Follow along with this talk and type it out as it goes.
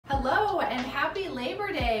Hello and happy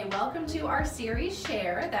Labor Day. Welcome to our series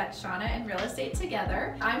ShaRE, that's Shauna and Real Estate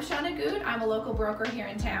Together. I'm Shauna Gut, I'm a local broker here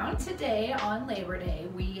in town. Today on Labor Day,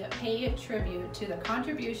 we pay tribute to the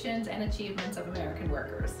contributions and achievements of American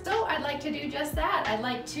workers. So I'd like to do just that. I'd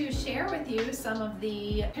like to share with you some of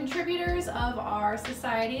the contributors of our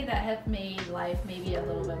society that have made life maybe a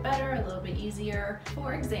little bit better, a little bit easier.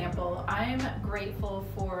 For example, I'm grateful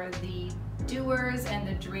for the doers and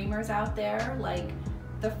the dreamers out there, like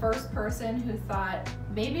the first person who thought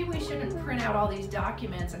maybe we shouldn't print out all these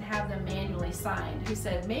documents and have them manually signed, who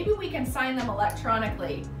said maybe we can sign them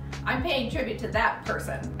electronically. I'm paying tribute to that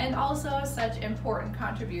person. And also such important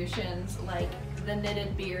contributions like the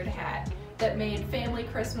knitted beard hat that made family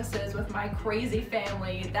Christmases with my crazy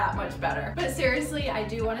family that much better. But seriously, I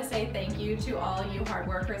do want to say thank you to all you hard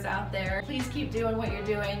workers out there. Please keep doing what you're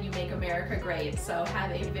doing. You make America great. So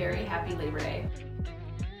have a very happy Labor Day.